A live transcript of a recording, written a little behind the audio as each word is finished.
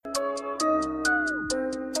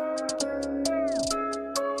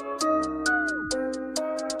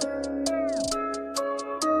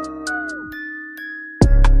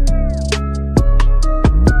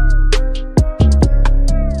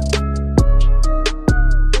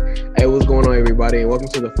Hey, what's going on, everybody? And welcome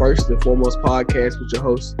to the first and foremost podcast with your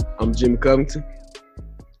host. I'm Jimmy Covington.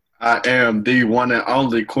 I am the one and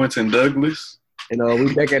only Quentin Douglas. And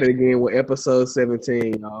we're back at it again with episode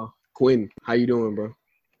 17, y'all. Quentin, how you doing, bro?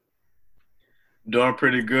 Doing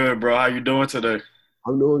pretty good, bro. How you doing today?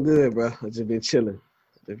 I'm doing good, bro. I just been chilling.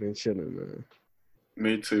 Man.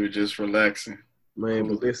 Me too, just relaxing. Man,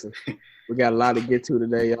 but listen, we got a lot to get to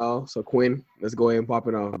today, y'all. So, Quentin, let's go ahead and pop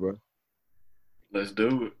it off, bro. Let's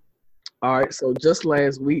do it. All right, so just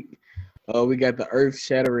last week, we got the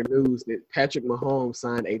earth-shattering news that Patrick Mahomes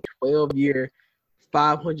signed a 12-year,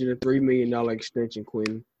 $503 million extension,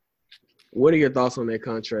 Quentin. What are your thoughts on that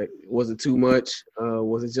contract? Was it too much?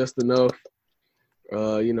 Was it just enough? What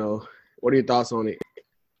are your thoughts on it?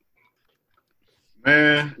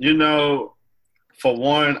 Man, for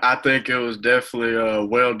one, I think it was definitely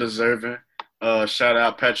well-deserving. Shout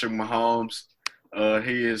out Patrick Mahomes.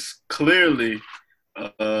 He is clearly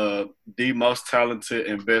the most talented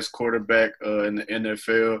and best quarterback in the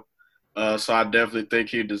NFL. So I definitely think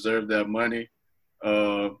he deserved that money.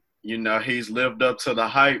 He's lived up to the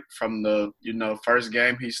hype from the, first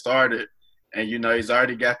game he started. And, he's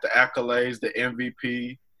already got the accolades, the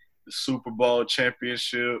MVP, the Super Bowl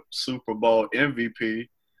championship, Super Bowl MVP.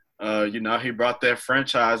 He brought that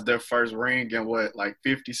franchise their first ring in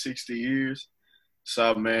 50, 60 years.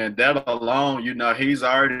 So, man, that alone, he's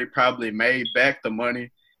already probably made back the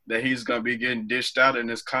money that he's going to be getting dished out in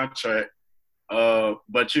his contract.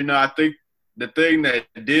 But, I think the thing that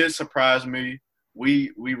did surprise me,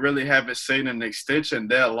 we really haven't seen an extension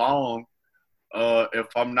that long, if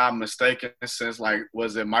I'm not mistaken, since,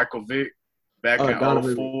 was it Michael Vick back in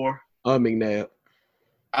 2004? McNabb.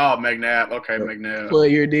 Oh, McNabb. Okay, McNabb.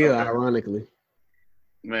 12-year deal, okay. Ironically.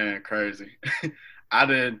 Man, crazy. I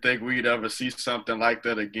didn't think we'd ever see something like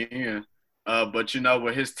that again. But,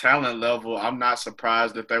 with his talent level, I'm not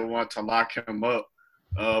surprised that they want to lock him up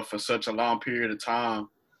for such a long period of time.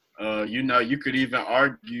 You could even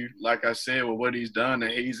argue, like I said, with what he's done,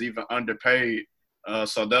 that he's even underpaid.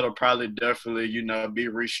 So that'll probably definitely, be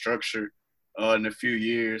restructured in a few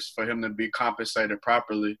years for him to be compensated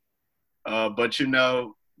properly. But,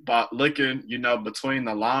 by looking, between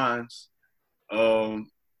the lines,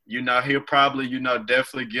 he'll probably,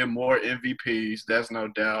 definitely get more MVPs. That's no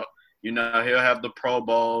doubt. He'll have the Pro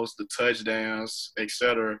Bowls, the touchdowns,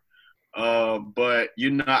 etc. But,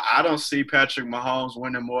 I don't see Patrick Mahomes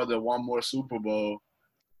winning more than one more Super Bowl.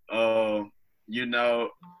 Like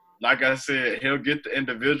I said, he'll get the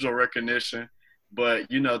individual recognition. But,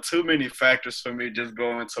 too many factors for me just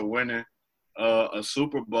going to winning a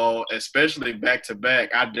Super Bowl, especially back-to-back.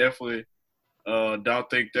 I definitely don't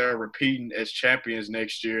think they're repeating as champions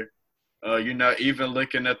next year. Even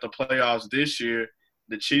looking at the playoffs this year,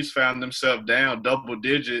 the Chiefs found themselves down double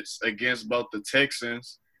digits against both the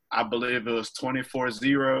Texans. I believe it was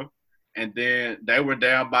 24-0. And then they were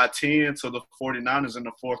down by 10 to the 49ers in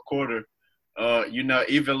the fourth quarter.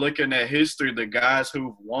 Even looking at history, the guys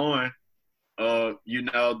who've won,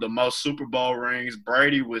 the most Super Bowl rings,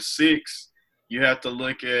 Brady with 6. You have to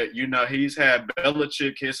look at, he's had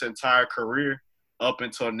Belichick his entire career up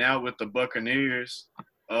until now with the Buccaneers.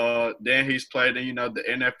 Then he's played in, the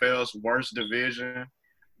NFL's worst division.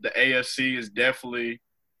 The AFC is definitely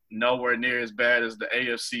nowhere near as bad as the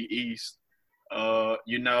AFC East.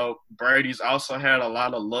 Brady's also had a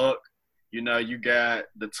lot of luck. You got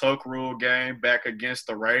the Tuck Rule game back against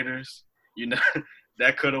the Raiders.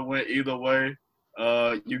 That could have went either way.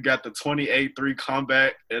 You got the 28-3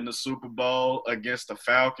 comeback in the Super Bowl against the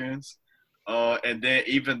Falcons. And then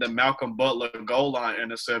even the Malcolm Butler goal line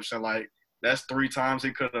interception, that's 3 times he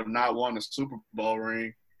could have not won a Super Bowl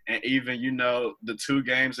ring. And even, the 2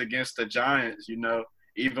 games against the Giants,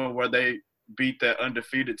 even where they beat that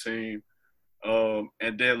undefeated team.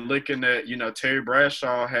 And then looking at, Terry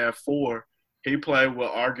Bradshaw had 4. He played with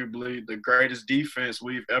arguably the greatest defense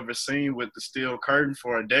we've ever seen with the steel curtain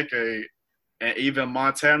for a decade. And even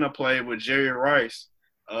Montana played with Jerry Rice.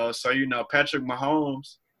 So, Patrick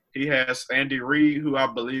Mahomes, he has Andy Reid, who I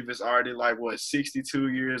believe is already 62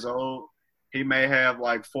 years old. He may have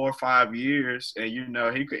 4 or 5 years, and,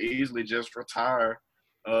 he could easily just retire.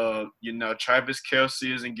 Travis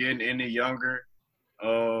Kelce isn't getting any younger.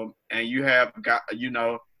 And you have got,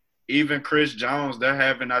 even Chris Jones, they're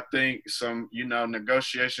having, I think, some,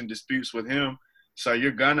 negotiation disputes with him. So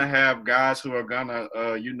you're going to have guys who are going to,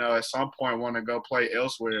 at some point want to go play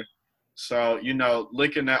elsewhere. So,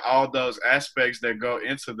 looking at all those aspects that go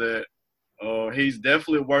into that, he's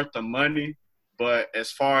definitely worth the money. But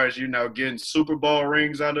as far as, getting Super Bowl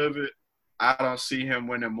rings out of it, I don't see him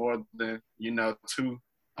winning more than, 2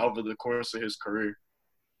 over the course of his career.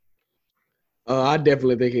 I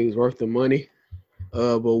definitely think he was worth the money.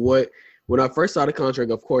 But when I first saw the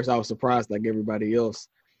contract, of course, I was surprised like everybody else.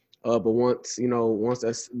 But once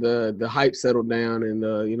that's the hype settled down and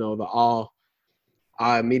the all,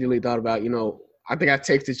 I immediately thought about, I think I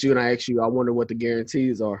texted you and I asked you, I wonder what the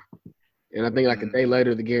guarantees are. And I think like a day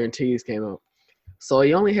later, the guarantees came out. So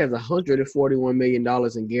he only has $141 million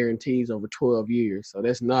in guarantees over 12 years. So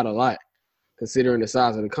that's not a lot considering the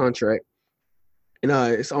size of the contract. And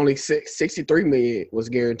it's only 63 million was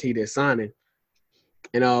guaranteed at signing.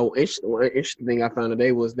 And one interesting thing I found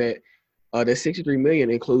today was that the 63 million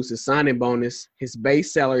includes his signing bonus, his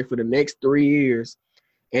base salary for the next 3 years,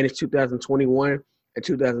 and his 2021 and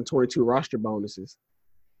 2022 roster bonuses.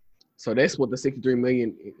 So that's what the 63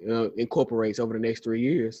 million incorporates over the next 3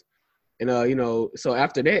 years. And so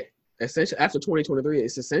after that, essentially after 2023,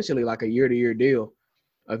 it's essentially like a year-to-year deal.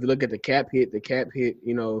 If you look at the cap hit,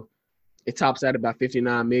 it tops out about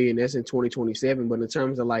 59 million. That's in 2027. But in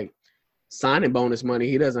terms of like signing bonus money,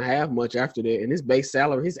 he doesn't have much after that. And his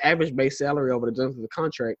average base salary over the terms of the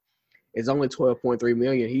contract is only 12.3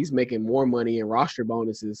 million. He's making more money in roster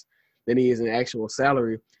bonuses than he is in actual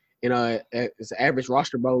salary. And his average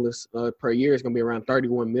roster bonus per year is going to be around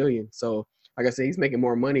 31 million. So, like I said, he's making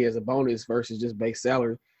more money as a bonus versus just base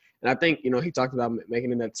salary. And I think he talked about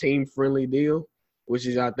making it a team-friendly deal, which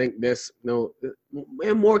is, I think, that's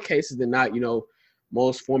in more cases than not,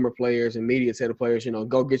 most former players and media type of players,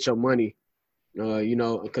 go get your money.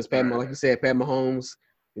 Because like you said, Pat Mahomes,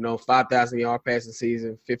 5,000 yard passing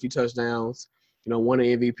season, 50 touchdowns, won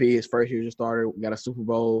an MVP his first year as a starter, got a Super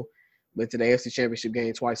Bowl, went to the AFC Championship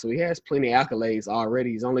game twice. So he has plenty of accolades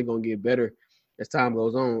already. He's only going to get better as time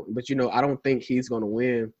goes on. But, I don't think he's going to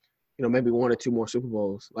win, maybe one or two more Super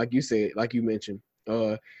Bowls, like you said, like you mentioned.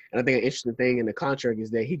 And I think an interesting thing in the contract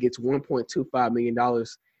is that he gets $1.25 million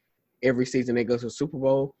every season that goes to the Super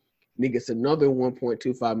Bowl. And he gets another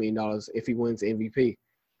 $1.25 million if he wins MVP.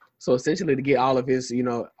 So essentially, to get all of his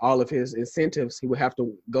incentives, he would have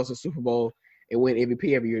to go to the Super Bowl and win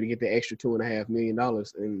MVP every year to get the extra $2.5 million,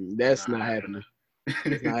 and that's not happening.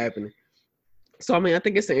 It's not happening. So I mean, I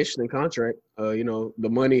think it's an interesting contract. The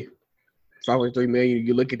money, $5.3 million.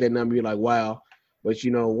 You look at that number, you're like, wow. But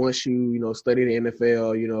once you study the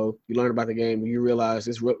NFL, you learn about the game, you realize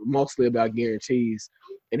it's mostly about guarantees.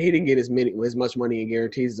 And he didn't get as much money in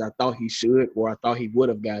guarantees as I thought he should, or I thought he would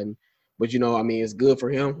have gotten. But I mean, it's good for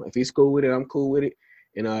him. If he's cool with it, I'm cool with it.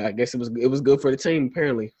 And I guess it was good for the team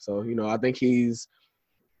apparently. So I think he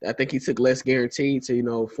took less guaranteed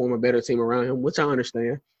to form a better team around him, which I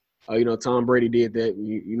understand. Tom Brady did that.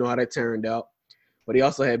 You know how that turned out. But he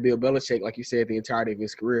also had Bill Belichick, like you said, the entirety of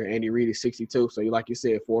his career. Andy Reid is 62, so like you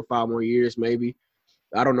said, 4 or 5 more years maybe.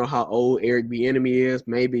 I don't know how old Eric Bieniemy is.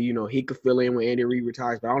 Maybe he could fill in when Andy Reid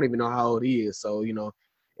retires, but I don't even know how old he is. So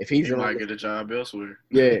if he might get a job elsewhere.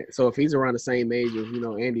 Yeah, so if he's around the same age as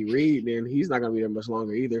Andy Reid, then he's not going to be there much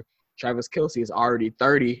longer either. Travis Kelce is already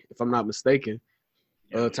 30, if I'm not mistaken.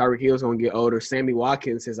 Tyreek Hill's going to get older. Sammy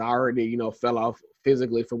Watkins has already fell off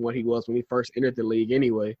physically from what he was when he first entered the league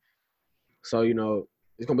anyway. So there's going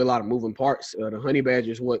to be a lot of moving parts. The Honey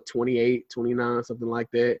Badger's 28, 29, something like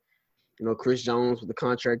that. Chris Jones with the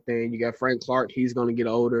contract thing. You got Frank Clark. He's going to get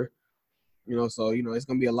older. So it's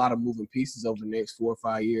going to be a lot of moving pieces over the next 4 or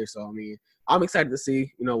 5 years. So I mean, I'm excited to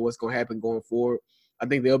see what's going to happen going forward. I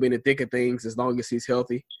think they'll be in the thick of things as long as he's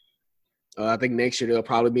healthy. I think next year they'll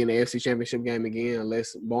probably be in the AFC Championship game again,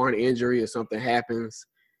 unless barring injury or something happens.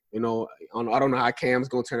 I don't know how Cam's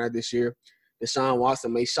going to turn out this year. Deshaun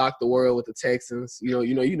Watson may shock the world with the Texans.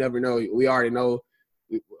 You never know. We already know.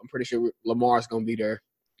 I'm pretty sure Lamar's going to be there.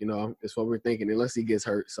 That's what we're thinking, unless he gets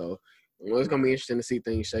hurt. So it's going to be interesting to see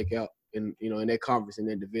things shake out in that conference, in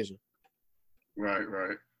that division. Right.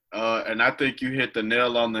 And I think you hit the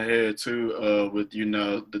nail on the head too, with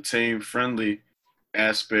the team friendly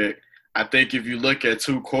aspect. I think if you look at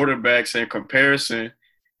two quarterbacks in comparison,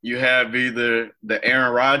 you have either the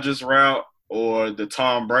Aaron Rodgers route or the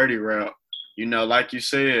Tom Brady route. Like you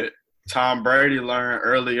said, Tom Brady learned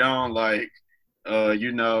early on,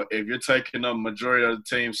 if you're taking up majority of the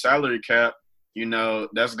team's salary cap,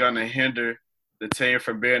 that's going to hinder the team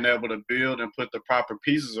from being able to build and put the proper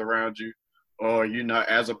pieces around you. Or,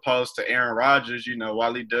 as opposed to Aaron Rodgers,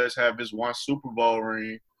 while he does have his one Super Bowl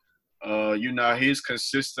ring, he's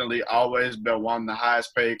consistently always been one of the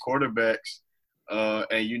highest paid quarterbacks.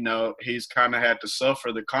 And, he's kind of had to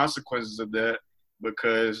suffer the consequences of that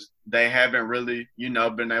because they haven't really,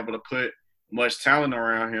 been able to put much talent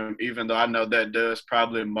around him, even though I know that does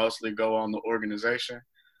probably mostly go on the organization.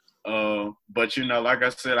 But, like I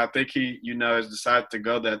said, I think he, has decided to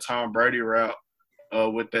go that Tom Brady route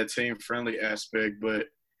with that team-friendly aspect. But,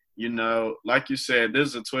 Like you said, this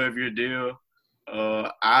is a 12-year deal.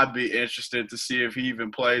 I'd be interested to see if he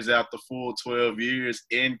even plays out the full 12 years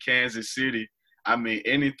in Kansas City. I mean,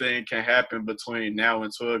 anything can happen between now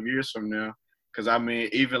and 12 years from now. Because, I mean,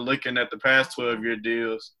 even looking at the past 12-year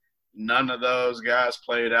deals, none of those guys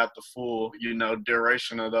played out the full,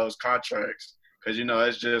 duration of those contracts. Because,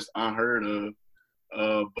 it's just unheard of.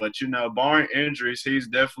 But barring injuries, he's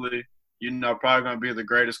definitely, probably going to be the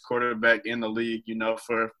greatest quarterback in the league,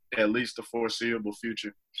 for at least the foreseeable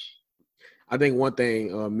future. I think one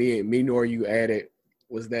thing me nor you added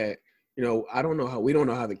was that, we don't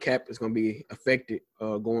know how the cap is going to be affected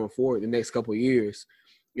going forward the next couple of years.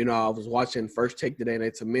 I was watching First Take today, and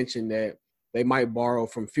it's mentioned that they might borrow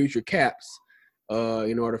from future caps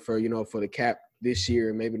in order for the cap this year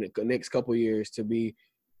and maybe the next couple of years to be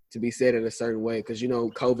set in a certain way, because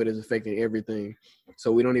COVID is affecting everything,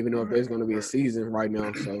 so we don't even know if there's going to be a season right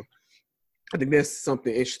now. So I think that's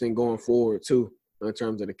something interesting going forward too, in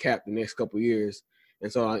terms of the cap the next couple of years.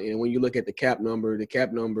 And so, and when you look at the cap number the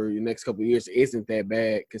next couple of years isn't that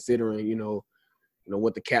bad considering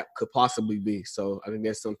what the cap could possibly be. So I think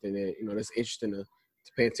that's something that that's interesting to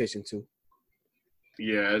pay attention to.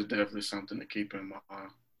 Yeah, it's definitely something to keep in mind.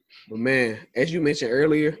 But man, as you mentioned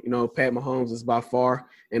earlier, Pat Mahomes is by far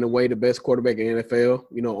in a way the best quarterback in the NFL.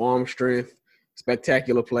 Arm strength,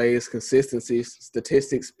 spectacular plays, consistency,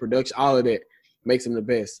 statistics, production, all of that makes him the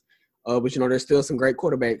best. But there's still some great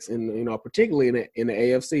quarterbacks, and particularly in the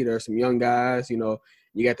AFC, there are some young guys. You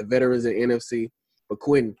got the veterans in the NFC. But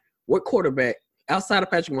Quentin, what quarterback outside of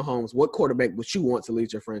Patrick Mahomes, what quarterback would you want to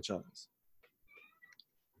lead your franchise?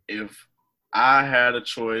 If I had a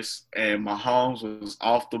choice and Mahomes was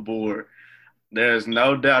off the board, there's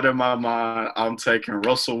no doubt in my mind I'm taking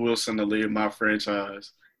Russell Wilson to lead my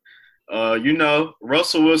franchise.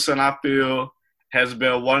 Russell Wilson, I feel, has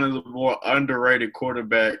been one of the more underrated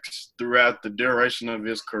quarterbacks throughout the duration of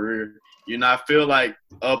his career. I feel like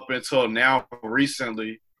up until now,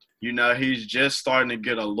 recently, he's just starting to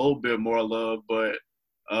get a little bit more love, but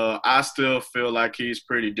I still feel like he's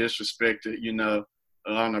pretty disrespected,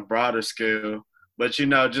 on a broader scale. But,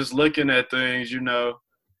 just looking at things,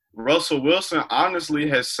 Russell Wilson honestly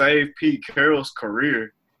has saved Pete Carroll's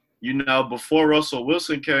career. Before Russell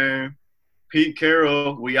Wilson came, Pete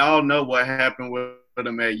Carroll, we all know what happened with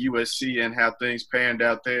him at USC and how things panned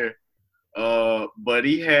out there. But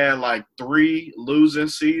he had like 3 losing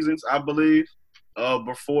seasons, I believe,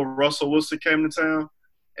 before Russell Wilson came to town.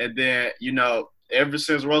 And then, ever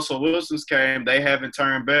since Russell Wilson's came, they haven't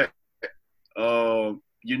turned back.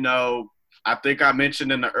 I think I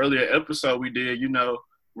mentioned in the earlier episode we did,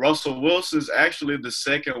 Russell Wilson's actually the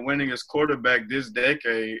second winningest quarterback this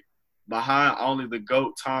decade, behind only the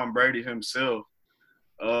GOAT Tom Brady himself.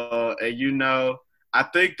 I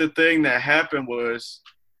think the thing that happened was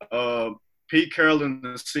Pete Carroll and the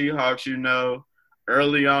Seahawks,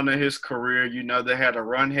 early on in his career, they had a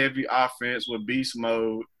run-heavy offense with beast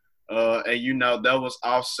mode. And, that was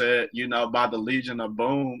offset, by the Legion of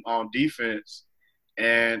Boom on defense.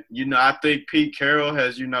 And, I think Pete Carroll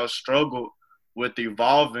has, struggled with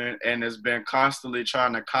evolving and has been constantly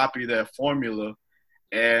trying to copy that formula.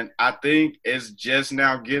 And I think it's just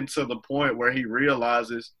now getting to the point where he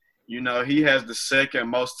realizes, he has the second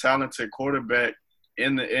most talented quarterback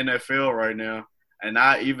in the NFL right now. And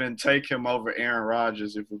I even take him over Aaron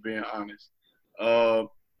Rodgers, if we're being honest. And,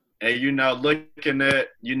 looking at,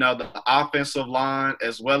 the offensive line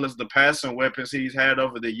as well as the passing weapons he's had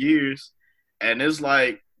over the years, and it's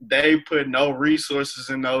like they put no resources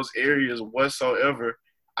in those areas whatsoever.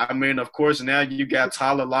 I mean, of course, now you got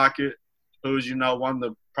Tyler Lockett, who's, one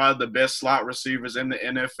of probably the best slot receivers in the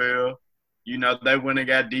NFL. They went and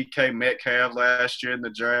got DK Metcalf last year in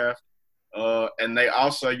the draft. And they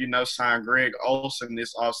also, signed Greg Olsen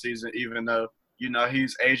this offseason, even though,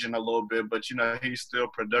 he's aging a little bit, but, he's still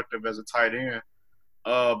productive as a tight end.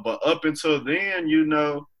 But up until then,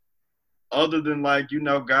 other than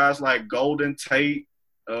guys like Golden Tate,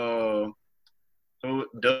 Doug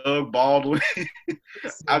Baldwin,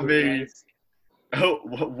 I mean,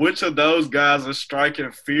 which of those guys are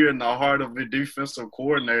striking fear in the heart of a defensive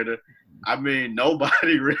coordinator? I mean,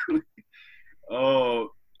 nobody really.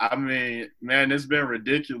 I mean, man, it's been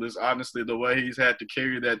ridiculous, honestly, the way he's had to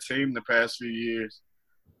carry that team the past few years.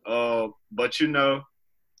 But,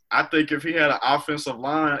 I think if he had an offensive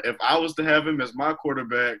line, if I was to have him as my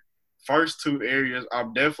quarterback, first 2 areas,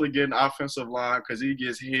 I'm definitely getting offensive line because he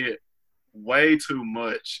gets hit way too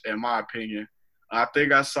much, in my opinion. I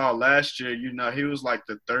think I saw last year, he was like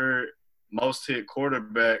the 3rd most hit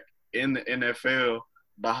quarterback in the NFL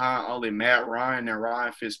behind only Matt Ryan and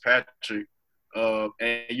Ryan Fitzpatrick.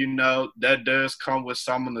 And, you know, that does come with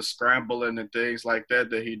some of the scrambling and things like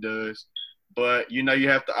that he does. But, you know, you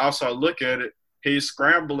have to also look at it. He's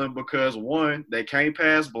scrambling because, one, they can't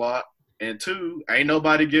pass block, and two, ain't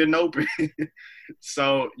nobody getting open.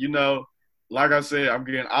 So, you know, like I said, I'm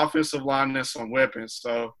getting offensive line and some weapons.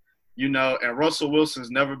 So, you know, and Russell Wilson's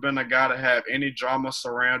never been a guy to have any drama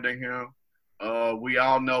surrounding him. We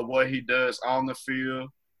all know what he does on the field.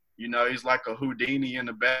 You know, he's like a Houdini in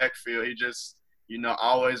the backfield. He just, you know,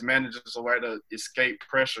 always manages a way to escape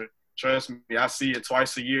pressure. Trust me, I see it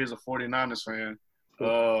twice a year as a 49ers fan.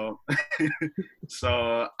 Uh,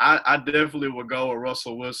 so I definitely would go with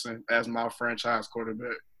Russell Wilson as my franchise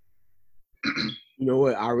quarterback. You know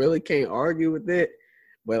what? I really can't argue with that,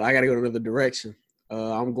 but I got to go another direction.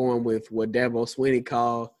 I'm going with what Dabo Swinney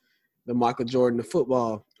called the Michael Jordan of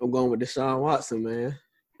football. I'm going with Deshaun Watson, man.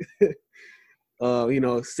 You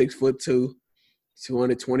know, 6'2",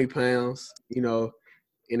 220 pounds, you know,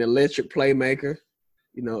 an electric playmaker,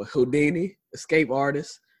 you know, Houdini, escape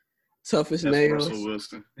artist, toughest That's nails. Russell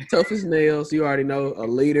Wilson. Toughest nails, you already know, a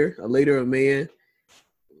leader of men.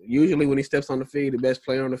 Usually when he steps on the field, the best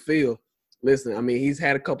player on the field. Listen, I mean, he's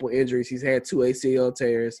had a couple injuries. He's had 2 ACL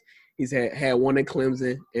tears. He's had one in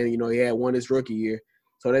Clemson, and, you know, he had one his rookie year.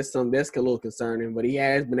 So that's a little concerning. But he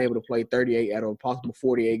has been able to play 38 out of a possible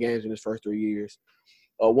 48 games in his first 3 years.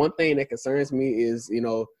 One thing that concerns me is, you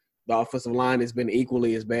know, the offensive line has been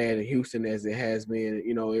equally as bad in Houston as it has been,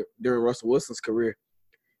 you know, during Russell Wilson's career.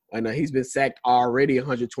 And he's been sacked already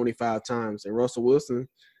 125 times. And Russell Wilson,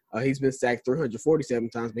 he's been sacked 347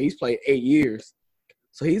 times, but he's played 8 years.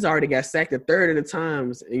 So he's already got sacked a third of the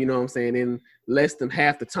times, you know what I'm saying, in less than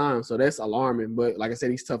half the time. So that's alarming. But like I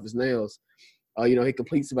said, he's tough as nails. You know, he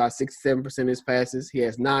completes about 67% of his passes. He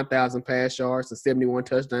has 9,000 pass yards and 71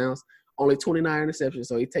 touchdowns, only 29 interceptions.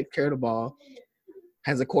 So he takes care of the ball.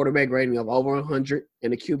 Has a quarterback rating of over 100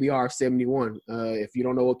 and a QBR of 71. If you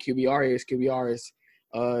don't know what QBR is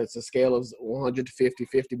it's a scale of 100 to 50,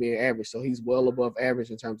 50 being average. So he's well above average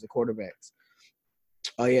in terms of quarterbacks.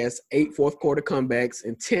 He has 8 fourth-quarter comebacks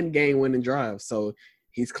and 10 game-winning drives. So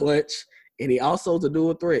he's clutch. And he also is a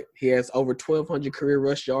dual threat. He has over 1,200 career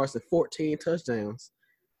rush yards and 14 touchdowns.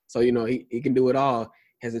 So, you know, he can do it all.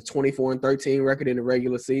 Has a 24-13 record in the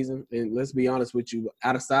regular season. And let's be honest with you,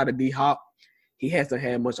 outside of D-Hop, he hasn't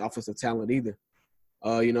had much offensive talent either.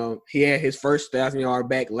 You know, he had his first 1,000-yard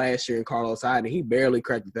back last year in Carlos Hyde, and he barely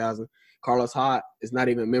cracked 1,000. Carlos Hyde is not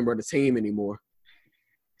even a member of the team anymore.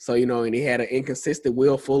 So, you know, and he had an inconsistent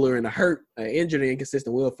Will Fuller and injured and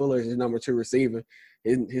inconsistent Will Fuller as his number 2 receiver.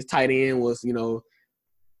 His tight end was, you know,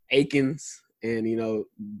 Akins and, you know,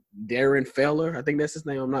 Darren Feller. I think that's his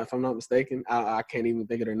name. If I'm not mistaken. I can't even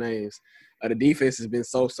think of their names. The defense has been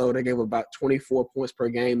so-so. They gave about 24 points per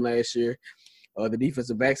game last year. The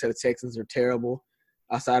defensive backs of the Texans are terrible.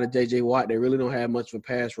 Outside of J.J. Watt, they really don't have much of a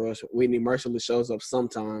pass rush. Whitney Merciless shows up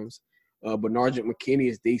sometimes. Bernard McKinney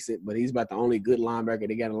is decent, but he's about the only good linebacker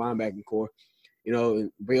they got a linebacking core. You know,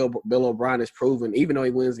 Bill O'Brien has proven, even though he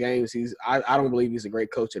wins games, I don't believe he's a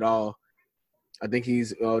great coach at all. I think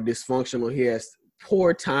he's dysfunctional. He has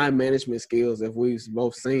poor time management skills, as we've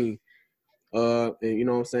both seen. And you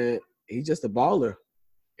know what I'm saying? He's just a baller.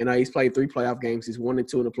 And he's played 3 playoff games. He's 1 and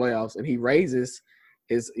 2 in the playoffs, and he raises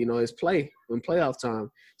his play in playoff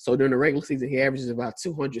time. So during the regular season, he averages about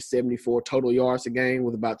 274 total yards a game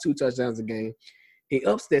with about 2 touchdowns a game. He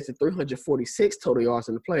ups that to 346 total yards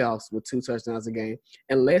in the playoffs with 2 touchdowns a game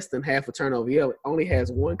and less than half a turnover. He only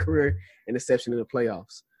has 1 career interception in the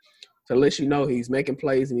playoffs. So it lets you know he's making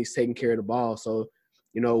plays and he's taking care of the ball. So,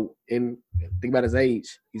 you know, and think about his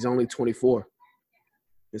age. He's only 24.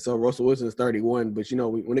 And so Russell Wilson is 31. But, you know,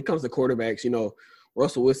 when it comes to quarterbacks, you know,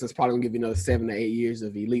 Russell Wilson's probably going to give you another 7 to 8 years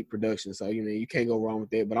of elite production. So, you know, you can't go wrong with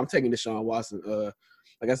that. But I'm taking Deshaun Watson.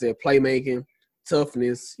 Like I said, playmaking,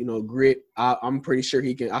 toughness, you know, grit. I'm pretty sure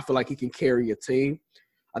he can – I feel like he can carry a team.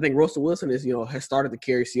 I think Russell Wilson has started to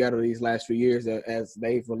carry Seattle these last few years as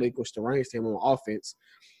they've relinquished the reins to him on offense.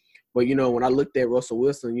 But, you know, when I looked at Russell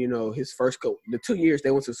Wilson, you know, his the 2 years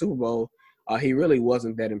they went to the Super Bowl, he really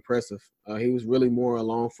wasn't that impressive. He was really more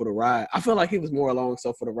along for the ride. I feel like he was more along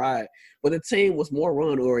for the ride, but the team was more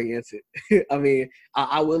run-oriented. I mean,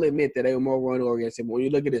 I will admit that they were more run-oriented. But when you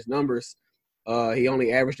look at his numbers, he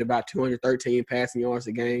only averaged about 213 passing yards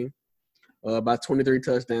a game, about 23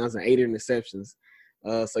 touchdowns and 8 interceptions.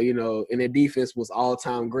 So, you know, and their defense was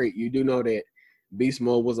all-time great. You do know that Beast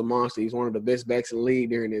Mode was a monster. He's one of the best backs in the league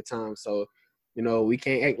during that time. So, you know, we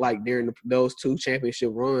can't act like during those 2 championship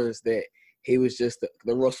runs that he was just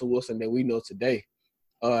the Russell Wilson that we know today.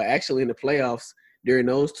 Actually, in the playoffs, during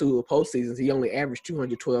those two postseasons, he only averaged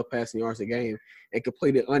 212 passing yards a game and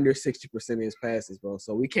completed under 60% of his passes, bro.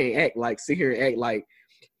 So we can't sit here and act like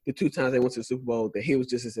the 2 times they went to the Super Bowl that he was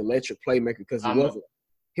just this electric playmaker because he wasn't.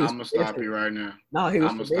 I'm gonna stop you right now. No, he was.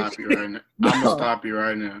 I'm gonna stop you right now. I'm gonna stop you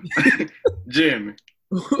right now, Jimmy.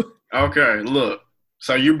 Okay, look.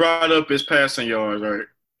 So you brought up his passing yards, right?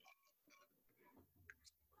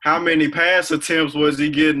 How many pass attempts was he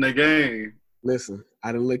getting a game? Listen,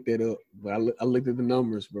 I didn't look that up, but I looked at the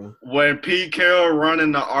numbers, bro. When Pete Carroll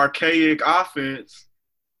running the archaic offense,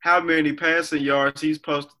 how many passing yards he's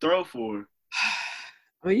supposed to throw for?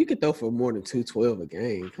 I mean, you can throw for more than 212 a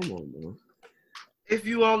game. Come on, bro. If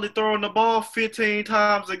you only throwing the ball 15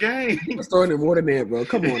 times a game. He was throwing it more than that, bro.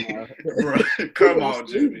 Come on now. Bro, come on,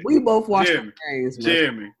 Jimmy. We both watched the games, bro.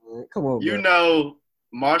 Jimmy. Come on, bro. You know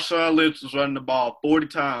Marshawn Lynch was running the ball 40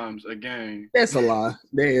 times a game. That's a lie.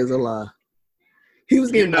 That is a lie. He was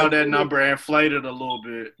getting that number inflated a little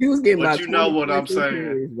bit. He was getting but you know what I'm saying.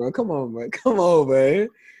 Years, bro. Come on, bro. Come on, man.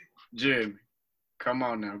 Jimmy. Come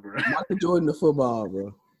on now, bro. Michael Jordan of football,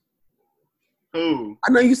 bro. Who?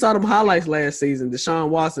 I know you saw them highlights last season. Deshaun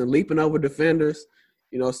Watson leaping over defenders,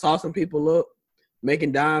 saucing people up,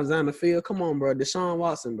 making dives down the field. Come on, bro. Deshaun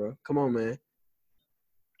Watson, bro. Come on, man.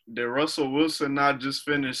 Did Russell Wilson not just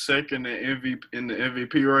finish second in the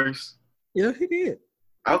MVP race? Yeah, he did.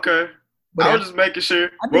 Okay. But I was just making sure.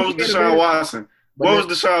 What was Deshaun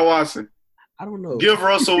Watson? I don't know. Give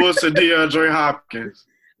Russell Wilson DeAndre Hopkins.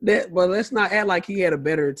 But let's not act like he had a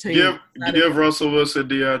better team. Give Russell Wilson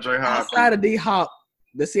DeAndre Hopkins. Outside of D-Hop,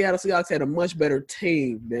 the Seattle Seahawks had a much better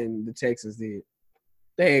team than the Texans did.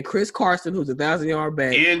 They had Chris Carson, who's a 1,000-yard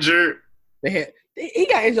back. Injured. He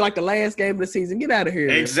got injured like the last game of the season. Get out of here.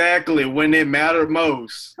 Exactly, when it mattered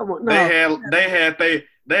most. Come on, no. They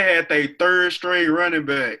had their third string running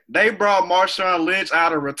back. They brought Marshawn Lynch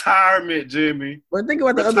out of retirement, Jimmy. But think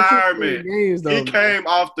about the other games, though. He came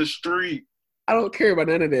off the street. I don't care about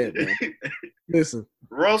none of that, man. Listen.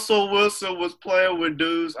 Russell Wilson was playing with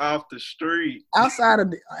dudes off the street. Outside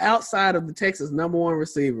of the Texas number one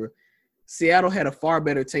receiver, Seattle had a far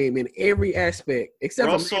better team in every aspect. Except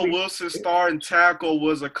Russell Wilson's starting tackle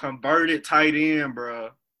was a converted tight end,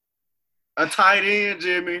 bro. A tight end,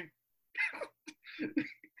 Jimmy.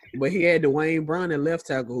 But he had Dwayne Brown at left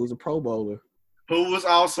tackle, who's a Pro Bowler. Who was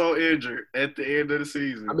also injured at the end of the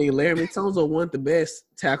season. I mean, Larry Tunsil won the best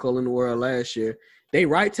tackle in the world last year. They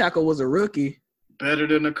right tackle was a rookie. Better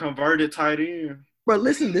than a converted tight end. But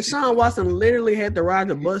listen, Deshaun Watson literally had to ride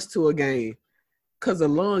the bus to a game because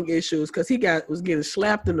of lung issues because he was getting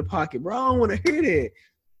slapped in the pocket. Bro, I don't want to hear that.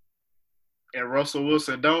 And Russell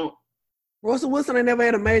Wilson don't. Russell Wilson ain't never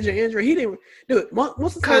had a major injury. He didn't do it.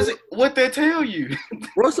 Because what they tell you.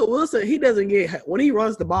 Russell Wilson, he doesn't get – when he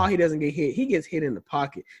runs the ball, he doesn't get hit. He gets hit in the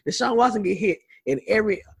pocket. Deshaun Watson get hit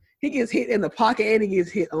he gets hit in the pocket and he gets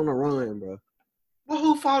hit on the run, bro. Well,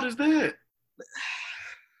 whose fault is that?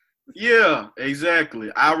 Yeah, exactly.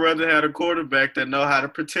 I'd rather have a quarterback that know how to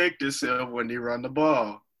protect himself when he run the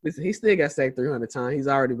ball. Listen, he still got sacked 300 times. He's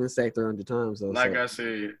already been sacked 300 times. Though, I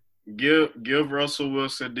said, give Russell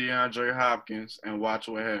Wilson DeAndre Hopkins and watch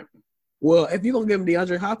what happens. Well, if you're going to give him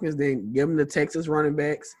DeAndre Hopkins, then give him the Texas running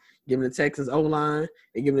backs, give him the Texas O-line,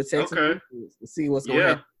 and give him the Texas defense and see what's going to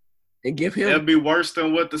happen. And give him – that'd be worse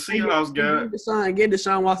than what the Seahawks got. Get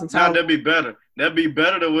Deshaun Watson time. No, that'd be better. That'd be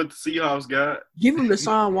better than what the Seahawks got. Give him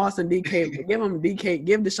Deshaun Watson, DK.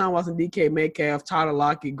 Give Deshaun Watson, DK Metcalf, Tyler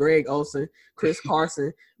Lockett, Greg Olsen, Chris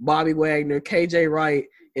Carson, Bobby Wagner, KJ Wright,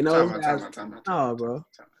 and those guys. No, bro.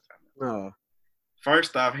 No.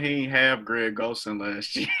 First off, he ain't have Greg Olsen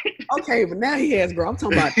last year. Okay, but now he has, bro. I'm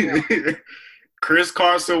talking about Chris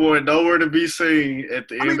Carson was nowhere to be seen at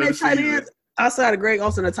the end of the season. Outside of Greg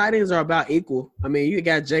Olsen, the tight ends are about equal. I mean, you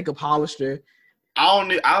got Jacob Hollister. I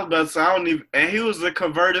was about to say, and he was a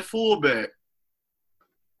converted fullback.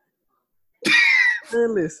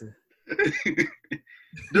 Man, listen.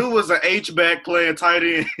 Dude was an H-back playing tight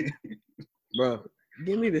end. Bro,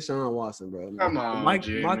 give me Deshaun Watson, bro. Come on,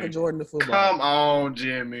 Jimmy. Michael Jordan, the football. Come on,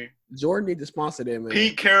 Jimmy. Jordan need to sponsor that, man.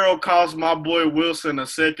 Pete Carroll cost my boy Wilson a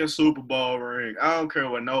second Super Bowl ring. I don't care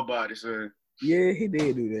what nobody said. Yeah, he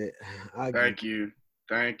did do that. Thank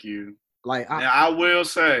you. Now, I will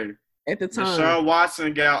say, at the time, Deshaun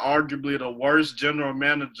Watson got arguably the worst general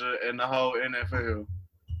manager in the whole NFL.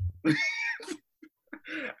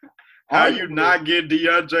 How you not get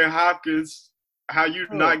DeAndre Hopkins? How you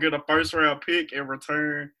not get a first-round pick in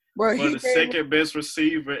return for the second best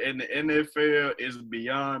receiver in the NFL is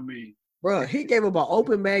beyond me. Bro, he gave up an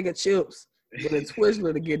open bag of chips but a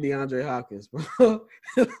Twizzler to get DeAndre Hopkins, bro.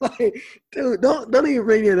 Like, dude, don't even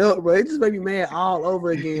bring it up, bro. It just make me mad all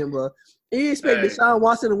over again, bro. You expect Deshaun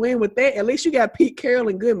Watson to win with that? At least you got Pete Carroll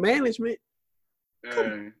and good management.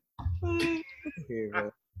 Come on. Here,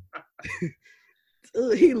 bro.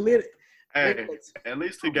 Dude, he lit it. Hey, at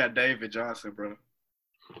least he got David Johnson, bro.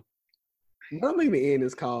 Don't make me end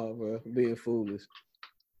this call, bro. Being foolish.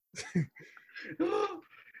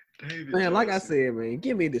 Man, like I said, man,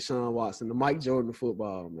 give me Deshaun Watson, the Mike Jordan of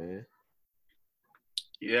football, man.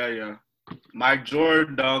 Yeah. Mike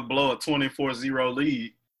Jordan don't blow a 24-0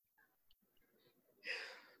 lead.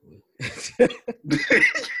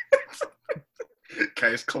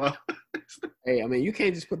 Case closed. Hey, I mean, you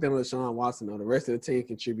can't just put them on Deshaun Watson, though. The rest of the team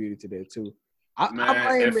contributed to that, too.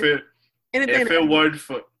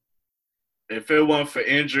 If it wasn't for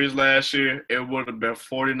injuries last year, it would have been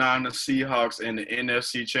 49 Seahawks in the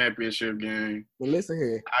NFC Championship game. But listen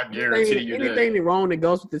here. I guarantee you that. Anything wrong that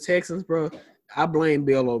goes with the Texans, bro, I blame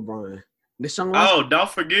Bill O'Brien. Deshaun Watson. Oh,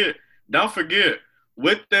 don't forget.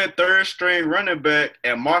 With that third-string running back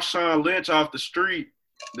and Marshawn Lynch off the street,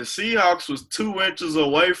 the Seahawks was 2 inches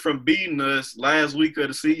away from beating us last week of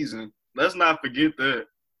the season. Let's not forget that.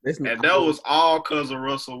 And that was all because of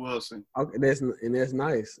Russell Wilson. Okay, that's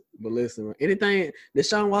nice. But listen, anything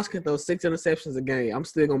Deshaun Watson can throw 6 interceptions a game, I'm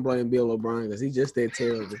still gonna blame Bill O'Brien because he's just that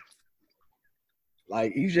terrible.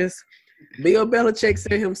 Like Bill Belichick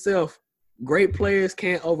said himself, great players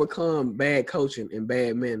can't overcome bad coaching and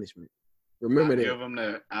bad management. Remember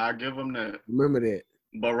that. I'll give him that. Remember that.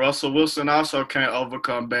 But Russell Wilson also can't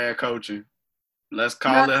overcome bad coaching. Let's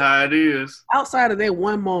call it how it is. Outside of that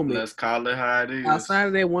one moment. Let's call it how it is. Outside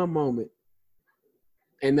of that one moment.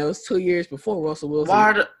 And those 2 years before Russell Wilson.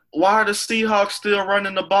 Why are the Seahawks still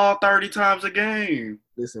running the ball 30 times a game?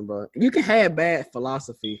 Listen, bro. You can have bad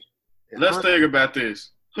philosophy. Let's think about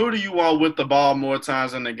this. Who do you want with the ball more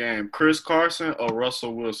times in the game? Chris Carson or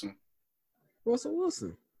Russell Wilson? Russell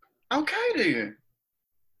Wilson. Okay, then.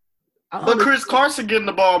 But Chris Carson getting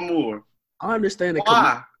the ball more. I understand the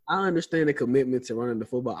Why? I understand the commitment to running the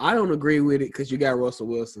football. I don't agree with it because you got Russell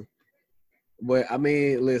Wilson. But, I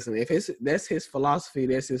mean, listen, if that's his philosophy,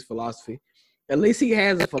 that's his philosophy. At least he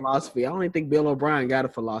has a philosophy. I don't even think Bill O'Brien got a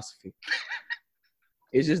philosophy.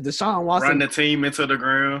 It's just Deshaun Watson. Run the team into the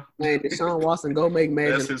ground. Man, Deshaun Watson, go make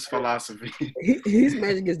magic. That's his philosophy. His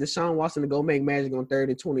magic is Deshaun Watson to go make magic on 3rd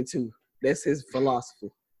and 22. That's his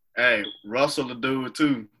philosophy. Hey, Russell will do it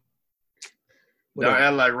too. Don't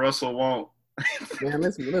act like Russell won't. Man,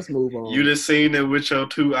 let's move on. You just seen it with your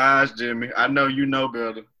 2 eyes, Jimmy. I know you know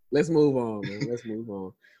better. Let's move on, man. Let's move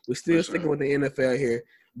on. We're still sticking with the NFL here.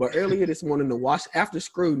 But earlier this morning, after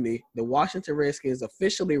scrutiny, the Washington Redskins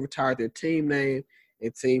officially retired their team name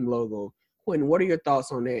and team logo. Quentin, what are your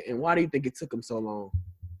thoughts on that, and why do you think it took them so long?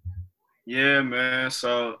 Yeah, man.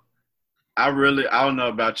 So I don't know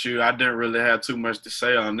about you. I didn't really have too much to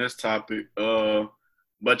say on this topic.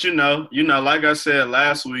 But you know, like I said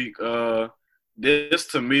last week, this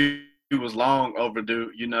to me was long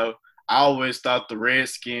overdue. You know, I always thought the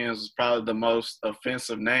Redskins was probably the most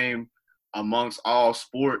offensive name amongst all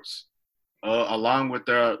sports. Along with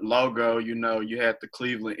their logo, you know, you had the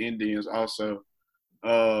Cleveland Indians also.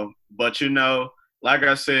 But, you know, like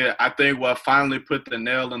I said, I think what finally put the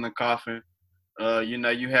nail in the coffin, you know,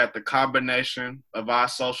 you had the combination of our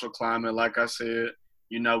social climate, like I said,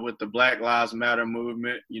 you know, with the Black Lives Matter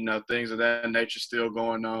movement, you know, things of that nature still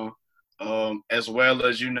going on, as well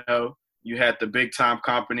as, you know, you had the big-time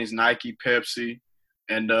companies, Nike, Pepsi,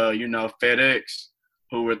 and, you know, FedEx,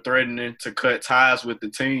 who were threatening to cut ties with the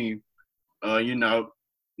team. You know,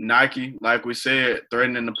 Nike, like we said,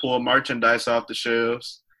 threatening to pull merchandise off the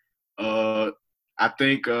shelves. I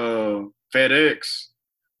think FedEx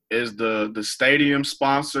is the stadium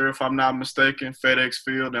sponsor, if I'm not mistaken, FedEx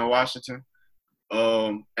Field in Washington.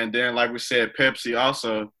 And then, like we said, Pepsi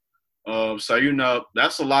also. So, you know,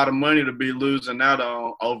 that's a lot of money to be losing out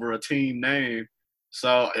on over a team name.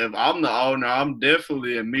 So if I'm the owner, I'm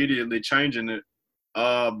definitely immediately changing it.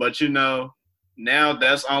 But, you know, now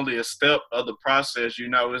that's only a step of the process. You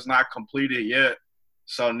know, it's not completed yet.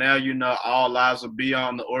 So now, you know, all eyes will be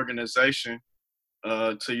on the organization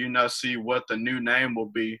to, you know, see what the new name will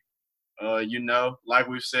be. You know, like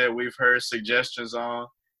we've said, we've heard suggestions on,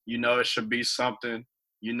 you know, it should be something,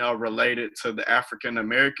 you know, related to the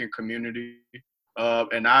African-American community.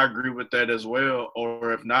 And I agree with that as well.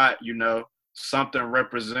 Or if not, you know, something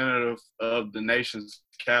representative of the nation's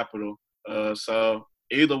capital. So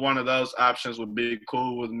either one of those options would be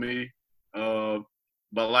cool with me.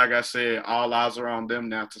 But like I said, all eyes are on them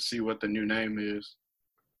now to see what the new name is.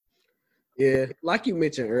 Yeah, like you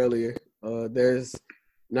mentioned earlier, there's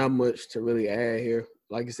Not much to really add here.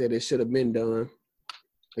 Like I said, it should have been done.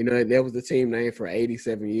 You know, that was the team name for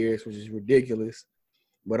 87 years, which is ridiculous.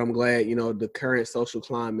 But I'm glad, you know, the current social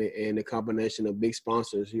climate and the combination of big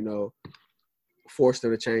sponsors, you know, forced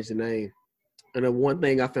them to change the name. And the one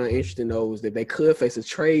thing I found interesting, though, was that they could face a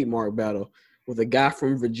trademark battle with a guy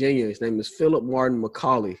from Virginia. His name is Philip Martin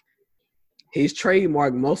McCauley. He's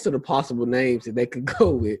trademarked most of the possible names that they could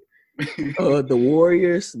go with. The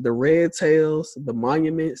Warriors, the Red Tails, the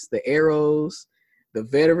Monuments, the Arrows, the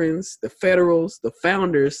Veterans, the Federals, the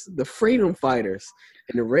Founders, the Freedom Fighters,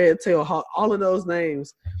 and the Red Tail. All of those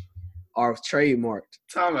names are trademarked.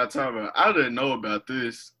 Time out. I didn't know about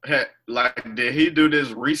this. Like, did he do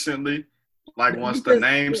this recently? Like, once the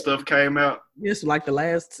name stuff came out? Yes, like the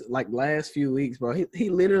last few weeks, bro. He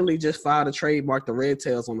literally just filed a trademark the Red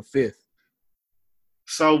Tails on the 5th.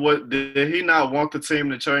 So what, did he not want the team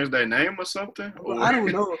to change their name or something? Well, I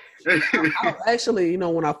don't know. Actually, you know,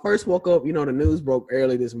 when I first woke up, you know, the news broke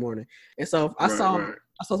early this morning. And so I saw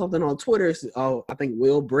something on Twitter. I think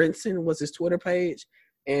Will Brinson was his Twitter page.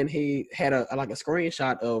 And he had a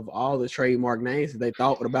screenshot of all the trademark names that they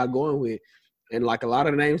thought about going with. And like a lot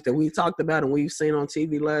of the names that we talked about and we've seen on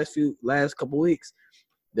TV last couple weeks,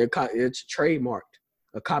 it's trademarked.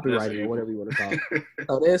 A copyright or whatever you want to call it.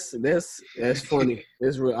 So that's funny.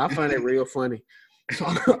 It's real. I find it real funny. So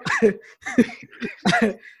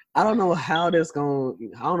I don't know how this gonna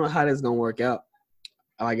work out.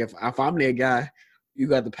 Like if I'm that guy, you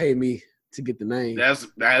got to pay me to get the name. That's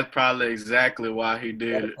probably exactly why he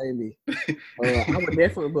did it. Pay me. I would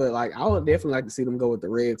definitely like to see them go with the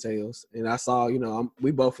Red Tails. And I saw, you know,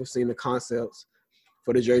 we both have seen the concepts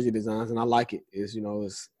for the jersey designs, and I like it. It's, you know,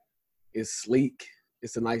 it's sleek.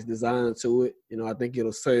 It's a nice design to it. You know, I think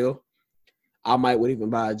it'll sell. I would even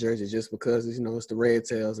buy a jersey just because, you know, it's the Red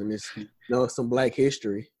Tails and it's, you know, it's some Black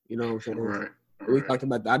history. You know what I'm saying? Right. We talked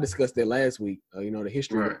about that. I discussed that last week, you know, the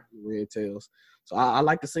history of the Red Tails. So I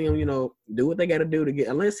like to see him, you know, do what they got to do to get –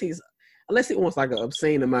 unless he wants like an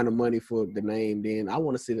obscene amount of money for the name, then I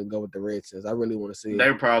want to see them go with the Red Tails. I really want to see it.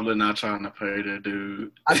 They're probably not trying to pay that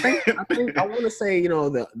dude. I want to say, you know,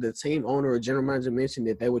 the team owner or general manager mentioned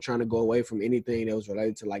that they were trying to go away from anything that was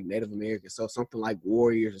related to like Native Americans. So something like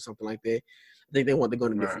Warriors or something like that. I think they want to go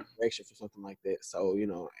in a different direction for something like that. So, you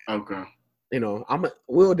know. Okay. You know,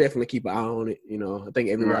 we'll definitely keep an eye on it. You know, I think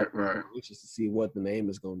everybody right. anxious to see what the name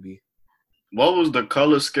is going to be. What was the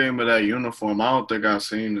color scheme of that uniform? I don't think I've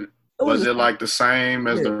seen it. Was it like the same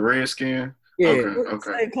as the Redskin? Yeah,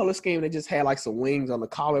 okay. Same color scheme. They just had like some wings on the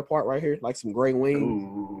collar part right here, like some gray wings.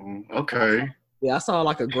 Ooh, okay. Yeah, I saw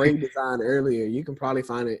like a gray design earlier. You can probably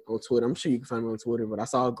find it on Twitter. I'm sure you can find it on Twitter, but I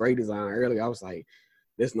saw a gray design earlier. I was like,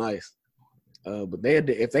 that's nice. But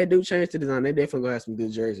if they do change the design, they definitely gonna have some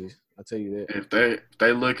good jerseys. I'll tell you that. If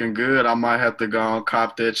they looking good, I might have to go and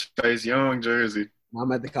cop that Chase Young jersey.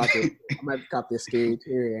 I'm at the cop that Scary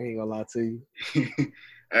Terry. I ain't gonna lie to you.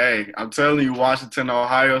 Hey, I'm telling you, Washington,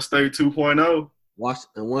 Ohio State 2.0.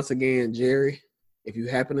 And once again, Jerry, if you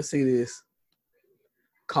happen to see this,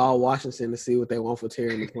 call Washington to see what they want for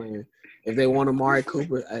Terry McLaurin. If they want Amari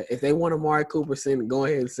Cooper, go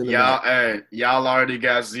ahead and send him. Y'all already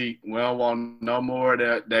got Zeke. We don't want no more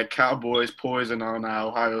of that Cowboys poison on our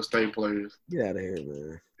Ohio State players. Get out of here,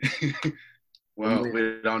 man. Well,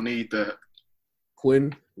 we don't need that.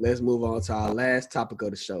 Quinn, let's move on to our last topic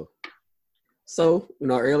of the show. So, you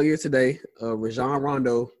know, earlier today, Rajon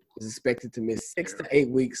Rondo is expected to miss 6 to 8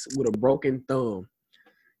 weeks with a broken thumb.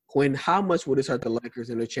 Quinn, how much will this hurt the Lakers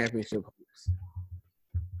in their championship hopes?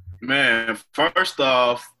 Man, first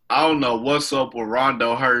off, I don't know what's up with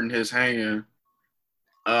Rondo hurting his hand.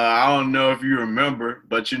 I don't know if you remember,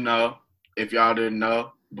 but, you know, if y'all didn't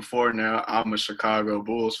know, before now, I'm a Chicago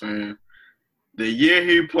Bulls fan. The year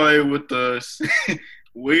he played with us,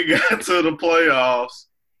 we got to the playoffs.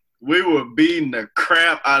 We were beating the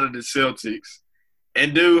crap out of the Celtics.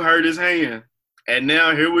 And dude hurt his hand. And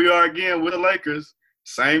now here we are again with the Lakers.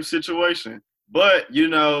 Same situation. But, you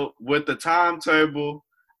know, with the timetable,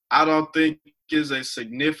 I don't think is as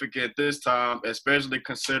significant this time, especially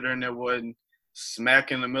considering it wasn't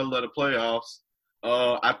smack in the middle of the playoffs.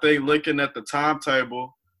 I think looking at the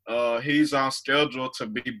timetable, he's on schedule to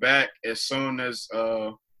be back as soon as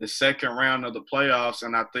the second round of the playoffs,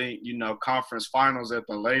 and I think, you know, conference finals at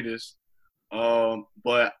the latest.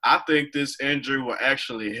 But I think this injury will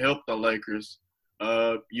actually help the Lakers.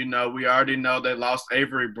 You know, we already know they lost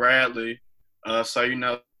Avery Bradley. So, you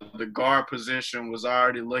know, the guard position was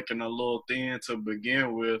already looking a little thin to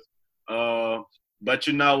begin with. But,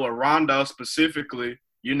 you know, with Rondo specifically,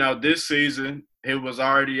 you know, this season, he was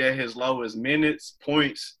already at his lowest minutes,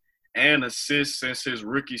 points, and assists since his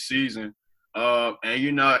rookie season. And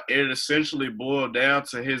it essentially boiled down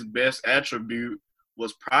to his best attribute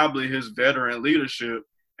was probably his veteran leadership.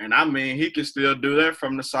 And I mean, he can still do that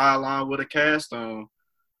from the sideline with a cast on.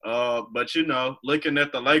 But looking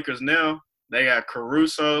at the Lakers now, they got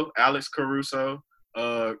Alex Caruso.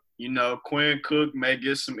 Quinn Cook may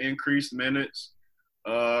get some increased minutes.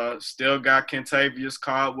 Still got Kentavious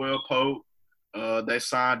Caldwell-Pope. They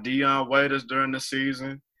signed Dion Waiters during the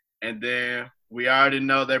season. And then we already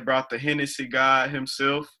know they brought the Hennessy guy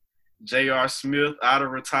himself, J.R. Smith, out of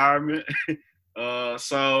retirement.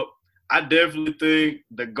 So I definitely think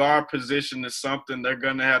the guard position is something they're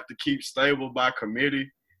going to have to keep stable by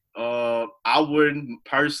committee. I wouldn't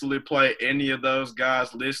personally play any of those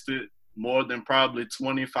guys listed more than probably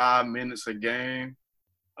 25 minutes a game.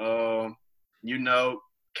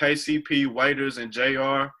 KCP, Waiters, and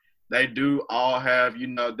JR, they do all have,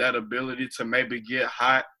 that ability to maybe get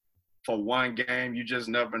hot for one game. You just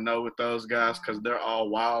never know with those guys because they're all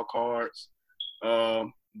wild cards.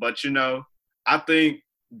 But I think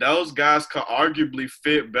those guys could arguably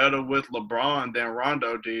fit better with LeBron than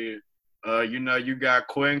Rondo did. You got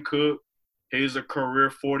Quinn Cook. He's a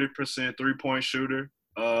career 40% three-point shooter.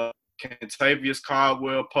 Kentavious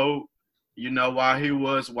Caldwell-Pope, while he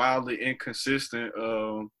was wildly inconsistent,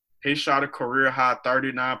 he shot a career-high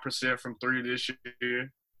 39% from three this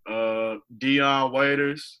year. Dion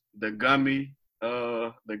Waiters, the gummy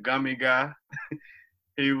guy,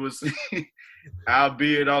 he was –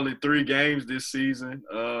 albeit only 3 games this season,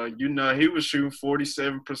 he was shooting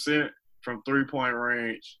 47% from three-point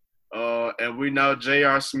range. And we know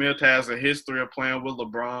J.R. Smith has a history of playing with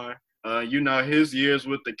LeBron. His years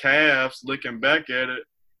with the Cavs, looking back at it,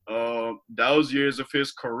 those years of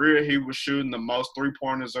his career, he was shooting the most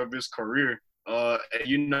three-pointers of his career. I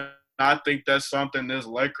think that's something this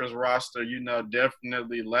Lakers roster,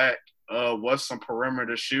 definitely lack was some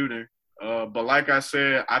perimeter shooting. But like I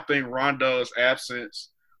said, I think Rondo's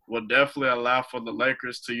absence will definitely allow for the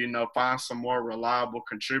Lakers to, find some more reliable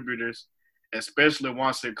contributors, especially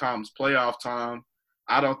once it comes playoff time.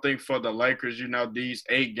 I don't think for the Lakers, these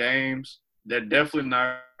 8 games, they're definitely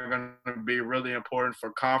not going to be really important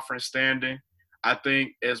for conference standing. I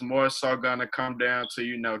think it's more so going to come down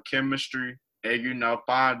to, chemistry and,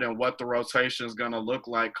 finding what the rotation is going to look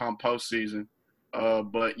like come postseason.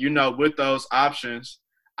 But, with those options,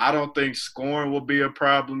 I don't think scoring will be a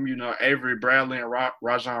problem. Avery Bradley and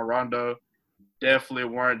Rajon Rondo definitely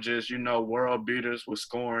weren't just, world beaters with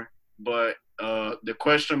scoring. But the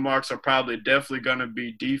question marks are probably definitely going to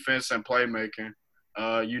be defense and playmaking.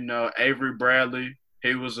 Avery Bradley,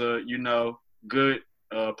 he was a, good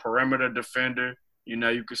perimeter defender.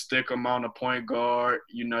 You could stick him on a point guard.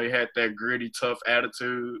 He had that gritty, tough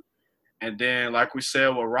attitude. And then, like we said,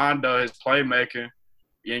 with Rondo, his playmaking,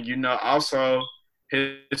 and, also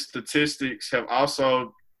his statistics have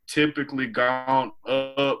also typically gone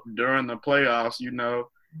up during the playoffs.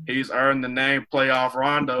 He's earned the name Playoff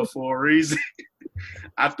Rondo for a reason.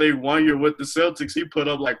 I think 1 year with the Celtics, he put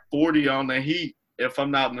up like 40 on the Heat, if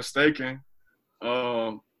I'm not mistaken.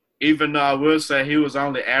 Even though I will say he was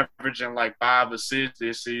only averaging like 5 assists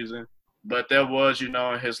this season, but that was, in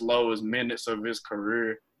his lowest minutes of his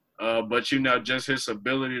career. But, just his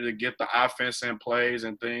ability to get the offense in plays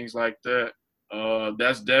and things like that,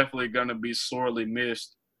 that's definitely going to be sorely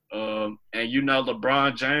missed. And,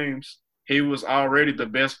 LeBron James, he was already the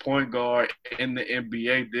best point guard in the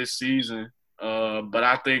NBA this season. But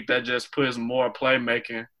I think that just puts more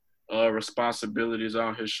playmaking responsibilities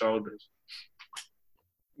on his shoulders.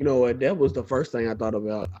 You know what? That was the first thing I thought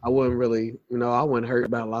about. I wasn't really, I wasn't hurt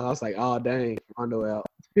about it. I was like, oh, dang, Rondo out.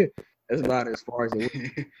 That's about as far as it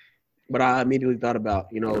went. But I immediately thought about,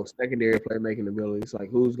 secondary playmaking abilities. Like,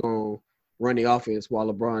 who's going to run the offense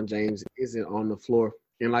while LeBron James isn't on the floor?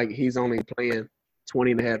 And, like, he's only playing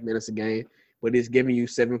 20 and a half minutes a game, but it's giving you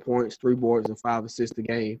 7 points, 3 boards, and 5 assists a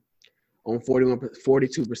game on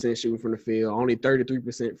 42% shooting from the field, only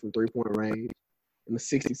 33% from three-point range, and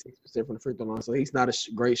 66% from the free throw line. So he's not a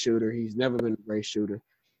great shooter. He's never been a great shooter.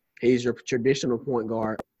 He's your traditional point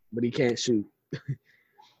guard, but he can't shoot.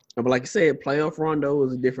 But like I said, playoff Rondo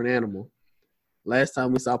is a different animal. Last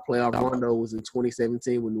time we saw playoff Rondo was in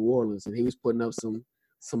 2017 with New Orleans, and he was putting up some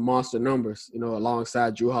monster numbers,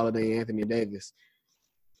 alongside Jrue Holiday and Anthony Davis.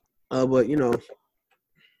 But,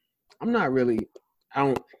 I'm not really –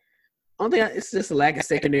 I don't think it's just a lack of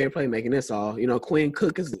secondary playmaking. That's all. Quinn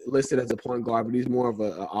Cook is listed as a point guard, but he's more of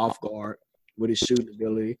an off guard with his shooting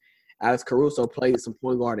ability. Alex Caruso played some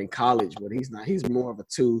point guard in college, but he's not. He's more of a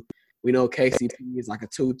 2. We know KCP is like a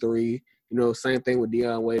 2-3. Same thing with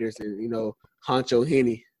Dion Waiters and, Honcho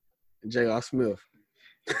Henny and J.R. Smith.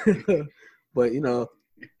 But,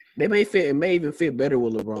 They may fit. It may even fit better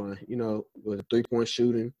with LeBron. You know, with a 3-point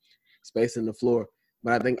shooting, spacing the floor.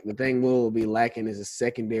 But I think the thing we'll be lacking is a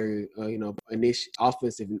secondary,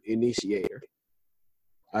 offensive initiator.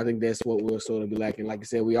 I think that's what we'll sort of be lacking. Like I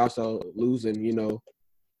said, we also losing,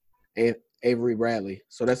 Avery Bradley.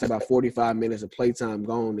 So that's about 45 minutes of playtime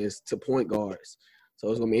gone is to point guards. So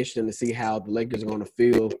it's gonna be interesting to see how the Lakers are gonna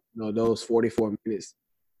feel, those 44 minutes.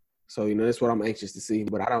 So that's what I'm anxious to see.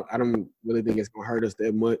 But I don't really think it's gonna hurt us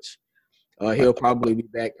that much. He'll probably be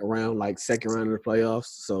back around like second round of the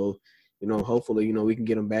playoffs. So hopefully we can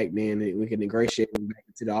get him back then and we can ingratiate him back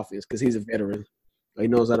into the offense because he's a veteran. He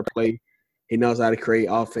knows how to play. He knows how to create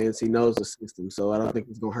offense. He knows the system. So I don't think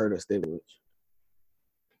it's gonna hurt us that much.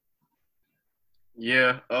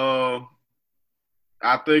 Yeah,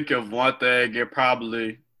 I think if one thing, it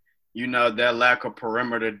probably, that lack of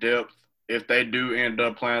perimeter depth. If they do end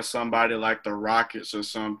up playing somebody like the Rockets or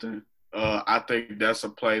something, I think that's a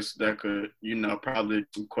place that could, probably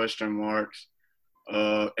some question marks.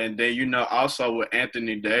 And then, also with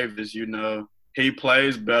Anthony Davis, he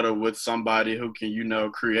plays better with somebody who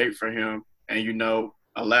can, create for him and,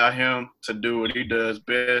 allow him to do what he does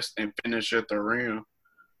best and finish at the rim.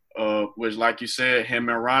 Which, like you said, him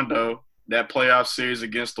and Rondo, that playoff series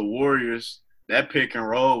against the Warriors, that pick and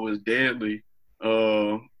roll was deadly.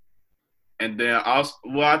 And then also,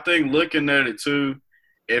 I think looking at it too,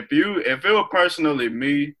 if it were personally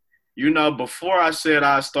me, before I said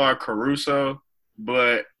I'd start Caruso,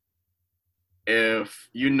 but if,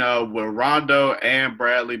 with Rondo and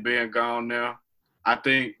Bradley being gone now, I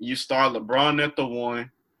think you start LeBron at the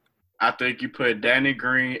 1. I think you put Danny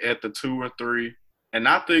Green at the 2 or 3. And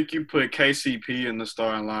I think you put KCP in the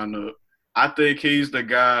starting lineup. I think he's the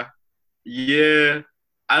guy. Yeah,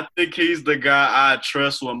 I think he's the guy I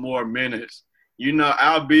trust with more minutes.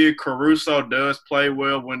 Albeit Caruso does play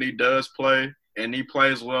well when he does play, and he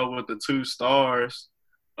plays well with the 2 stars.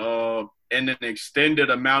 In an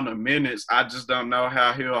extended amount of minutes, I just don't know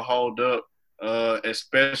how he'll hold up,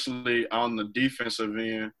 especially on the defensive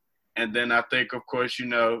end. And then I think, of course, AD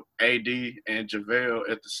and JaVale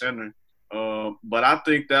at the center. But I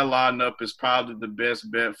think that lineup is probably the best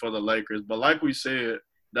bet for the Lakers. But like we said,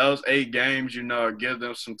 those 8 games, give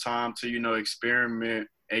them some time to, experiment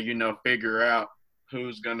and, figure out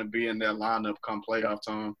who's going to be in that lineup come playoff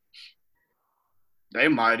time. They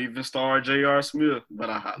might even start J.R. Smith, but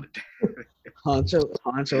I highly doubt it.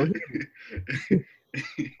 Honcho.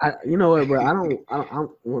 You know what, bro? I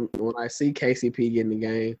don't when I see KCP get in the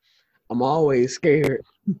game, I'm always scared.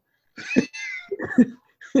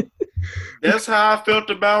 That's how I felt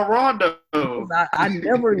about Rondo. I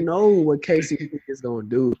never know what KCP is gonna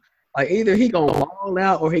do. Like either he gonna ball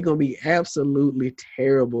out or he gonna be absolutely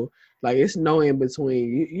terrible. Like it's no in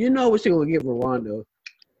between. You know what you're gonna get from Rondo.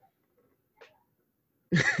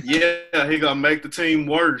 Yeah, he gonna make the team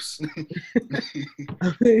worse.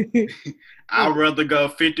 I'd rather go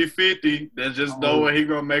 50-50 than just knowing he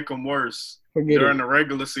gonna make them worse during the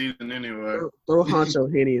regular season anyway. Throw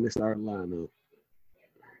Honcho Henny in the starting lineup.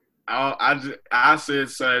 I said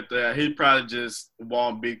so that he probably just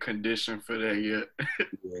won't be conditioned for that yet.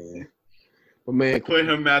 Yeah, but man, put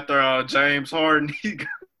him out there, James Harden.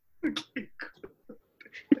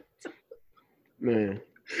 Man.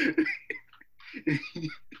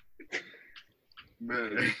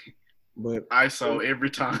 Man, but ISO every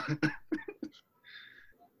time.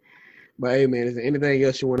 But hey, man, is there anything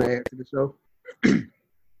else you want to add to the show?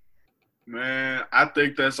 Man, I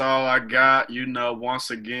think that's all I got.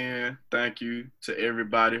 Once again, thank you to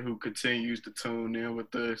everybody who continues to tune in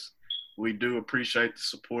with us. We do appreciate the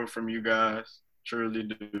support from you guys. Truly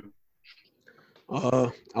do.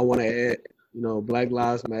 I want to add, Black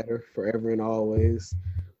Lives Matter forever and always.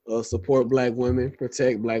 Support Black women,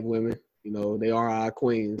 protect Black women. They are our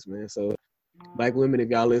queens, man. So, Black women, if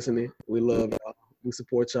y'all listening, we love y'all. We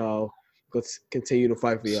support y'all. Continue to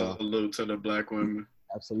fight for y'all. Salute to the Black women.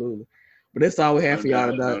 Absolutely. But that's all we have for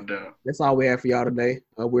y'all today. No doubt. That's all we have for y'all today.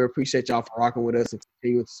 We appreciate y'all for rocking with us and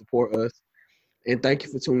continuing to support us. And thank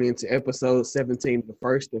you for tuning in to episode 17 of the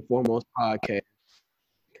First and Foremost podcast.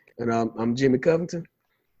 And I'm Jimmy Covington.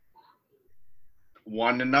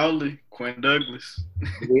 One and only, Quinn Douglas.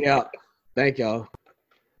 We out. Thank y'all.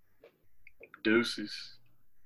 Deuces.